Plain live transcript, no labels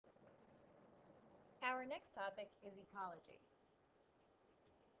Our next topic is ecology.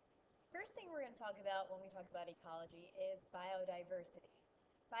 First thing we're going to talk about when we talk about ecology is biodiversity.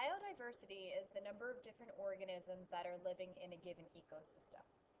 Biodiversity is the number of different organisms that are living in a given ecosystem.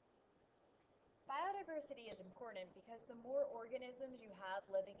 Biodiversity is important because the more organisms you have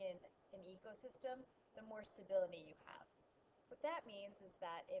living in an ecosystem, the more stability you have. What that means is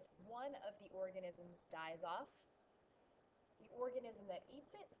that if one of the organisms dies off, the organism that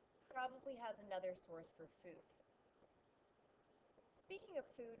eats it probably has another source for food. Speaking of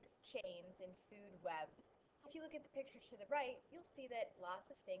food chains and food webs, if you look at the picture to the right, you'll see that lots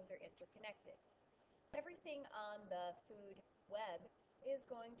of things are interconnected. Everything on the food web is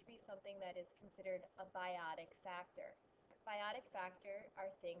going to be something that is considered a biotic factor. Biotic factor are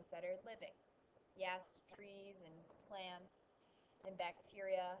things that are living. Yes, trees and plants and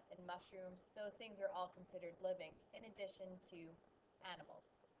bacteria and mushrooms, those things are all considered living, in addition to animals.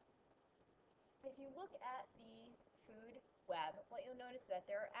 If you look at the food web, what you'll notice is that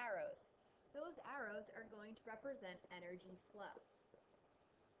there are arrows. Those arrows are going to represent energy flow.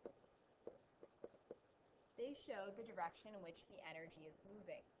 They show the direction in which the energy is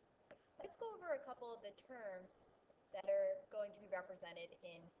moving. Let's go over a couple of the terms that are going to be represented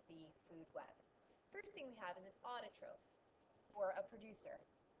in the food web. First thing we have is an autotroph, or a producer.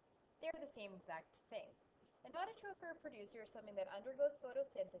 They're the same exact thing. An autotroph or a producer is something that undergoes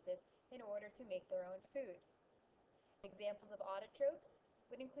photosynthesis in order to make their own food. Examples of autotrophs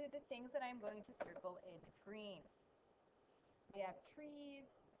would include the things that I'm going to circle in green. We have trees,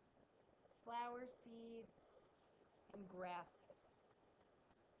 flower seeds, and grasses.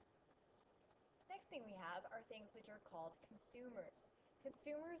 Next thing we have are things which are called consumers.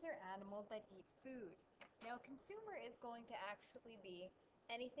 Consumers are animals that eat food. Now, a consumer is going to actually be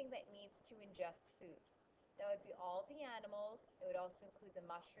anything that needs to ingest food. That would be all the animals. It would also include the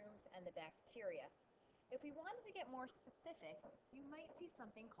mushrooms and the bacteria. If we wanted to get more specific, you might see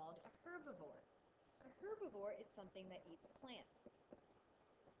something called a herbivore. A herbivore is something that eats plants.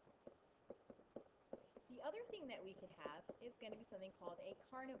 The other thing that we could have is going to be something called a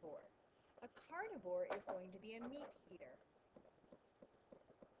carnivore. A carnivore is going to be a meat eater.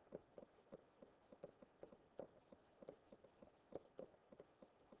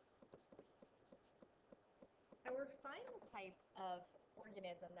 Our final type of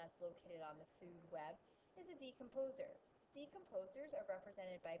organism that's located on the food web is a decomposer. Decomposers are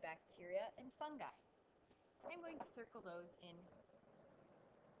represented by bacteria and fungi. I'm going to circle those in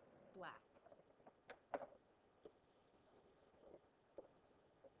black.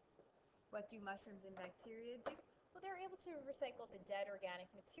 What do mushrooms and bacteria do? Well, they're able to recycle the dead organic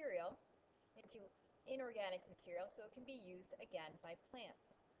material into inorganic material so it can be used again by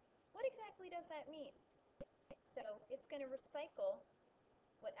plants. What exactly does that mean? So it's going to recycle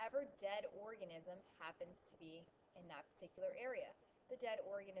whatever dead organism happens to be in that particular area. The dead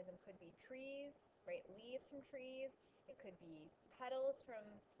organism could be trees, right? Leaves from trees. It could be petals from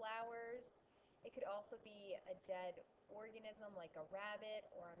flowers. It could also be a dead organism like a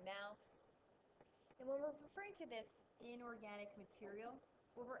rabbit or a mouse. And when we're referring to this inorganic material,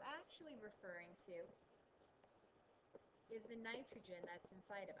 what we're actually referring to is the nitrogen that's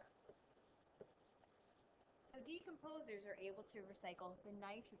inside of us. So decomposers are able to recycle the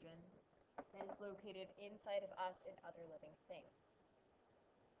nitrogen that is located inside of us and other living things.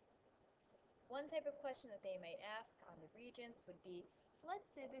 One type of question that they might ask on the Regents would be,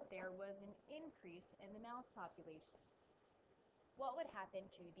 let's say that there was an increase in the mouse population. What would happen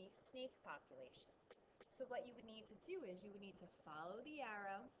to the snake population? So what you would need to do is you would need to follow the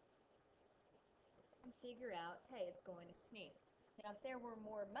arrow and figure out, hey, it's going to snakes. Now, if there were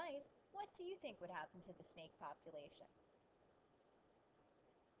more mice, what do you think would happen to the snake population?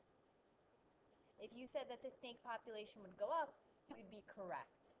 If you said that the snake population would go up, you would be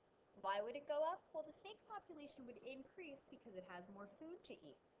correct. Why would it go up? Well, the snake population would increase because it has more food to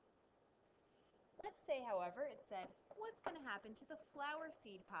eat. Let's say, however, it said, what's going to happen to the flower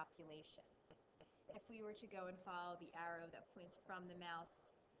seed population? If we were to go and follow the arrow that points from the mouse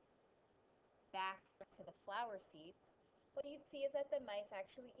back to the flower seeds, what you'd see is that the mice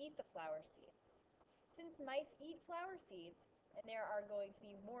actually eat the flower seeds. Since mice eat flower seeds, and there are going to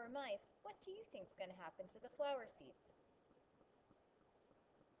be more mice, what do you think is going to happen to the flower seeds?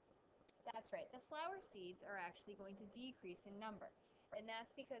 That's right, the flower seeds are actually going to decrease in number, and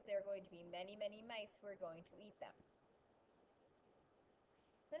that's because there are going to be many, many mice who are going to eat them.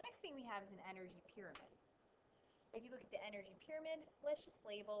 The next thing we have is an energy pyramid. If you look at the energy pyramid, let's just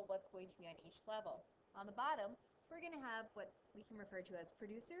label what's going to be on each level. On the bottom, we're going to have what we can refer to as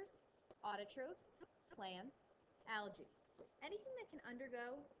producers, autotrophs, plants, algae, anything that can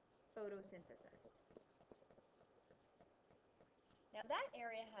undergo photosynthesis. Now that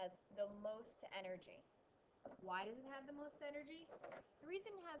area has the most energy. Why does it have the most energy? The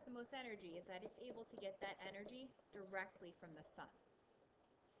reason it has the most energy is that it's able to get that energy directly from the sun.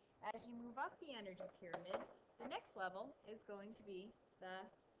 As you move up the energy pyramid, the next level is going to be the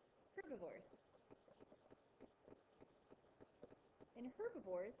herbivores. In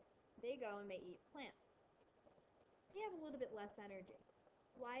herbivores, they go and they eat plants. They have a little bit less energy.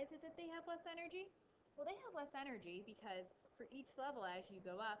 Why is it that they have less energy? Well, they have less energy because for each level as you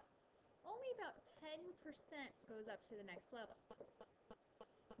go up, only about 10% goes up to the next level.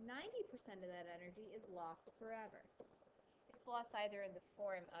 90% of that energy is lost forever. It's lost either in the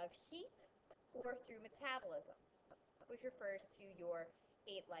form of heat or through metabolism, which refers to your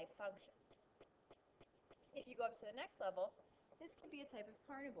 8 life functions. If you go up to the next level, this could be a type of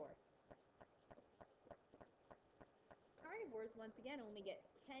carnivore. Carnivores, once again, only get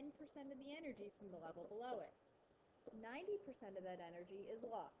 10% of the energy from the level below it. 90% of that energy is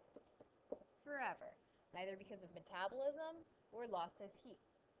lost forever, either because of metabolism or lost as heat.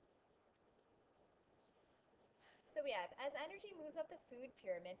 So we have, as energy moves up the food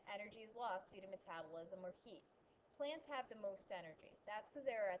pyramid, energy is lost due to metabolism or heat. Plants have the most energy. That's because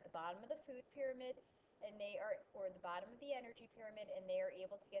they're at the bottom of the food pyramid, and they are, or the bottom of the energy pyramid, and they are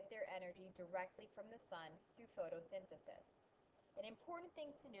able to get their energy directly from the sun through photosynthesis. An important thing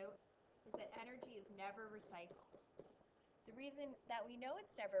to note is that energy is never recycled. The reason that we know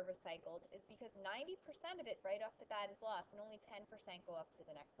it's never recycled is because 90% of it right off the bat is lost, and only 10% go up to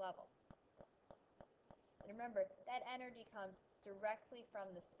the next level. And remember, that energy comes directly from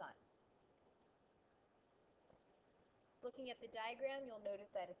the sun. Looking at the diagram, you'll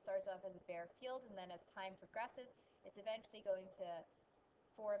notice that it starts off as a bare field, and then as time progresses, it's eventually going to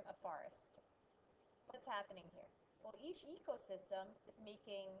form a forest. What's happening here? Well, each ecosystem is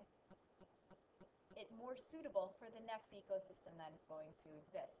making it more suitable for the next ecosystem that is going to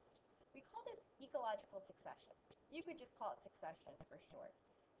exist. We call this ecological succession. You could just call it succession for short.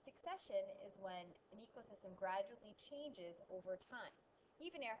 Succession is when an ecosystem gradually changes over time,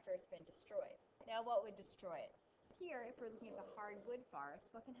 even after it's been destroyed. Now, what would destroy it? Here, if we're looking at the hardwood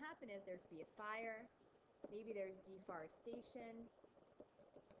forest, what can happen is there could be a fire, maybe there's deforestation,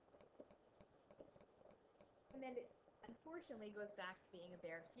 and then it unfortunately goes back to being a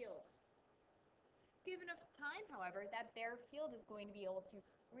bare field. Given enough time, however, that bare field is going to be able to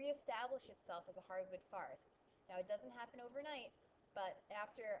reestablish itself as a hardwood forest. Now, it doesn't happen overnight, but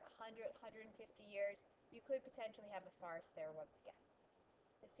after 100, 150 years, you could potentially have a forest there once again,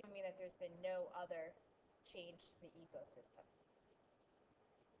 assuming that there's been no other change to the ecosystem.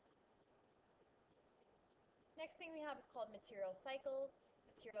 Next thing we have is called material cycles.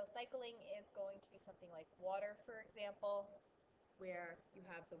 Material cycling is going to be something like water, for example, where you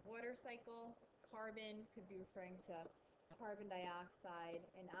have the water cycle. Carbon could be referring to carbon dioxide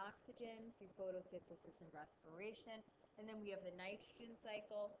and oxygen through photosynthesis and respiration. And then we have the nitrogen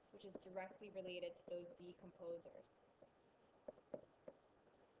cycle, which is directly related to those decomposers.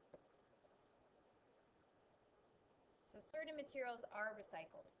 So certain materials are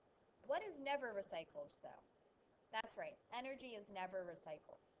recycled. What is never recycled, though? That's right, energy is never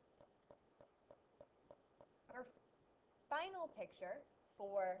recycled. Our final picture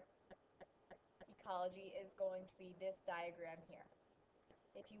for ecology is going to be this diagram here.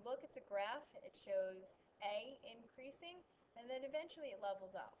 If you look, it's a graph. It shows A increasing, and then eventually it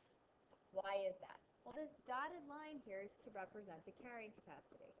levels off. Why is that? Well, this dotted line here is to represent the carrying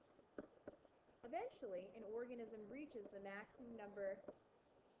capacity. Eventually, an organism reaches the maximum number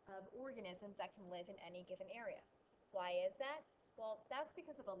of organisms that can live in any given area. Why is that? Well, that's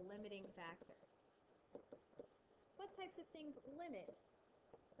because of a limiting factor. What types of things limit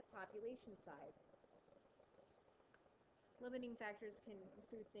the population size? Limiting factors can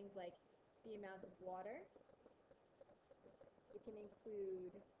include things like the amount of water. It can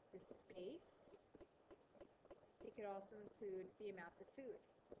include the space. It could also include the amounts of food.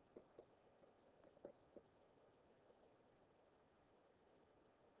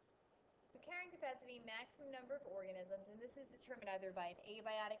 So carrying capacity, maximum number of organisms, and this is determined either by an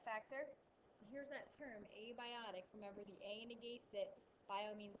abiotic factor. And here's that term, abiotic. Remember, the A negates it.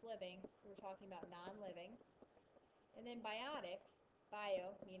 Bio means living, so we're talking about non-living. And then biotic,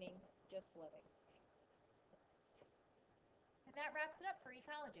 bio meaning just living. And that wraps it up for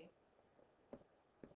ecology.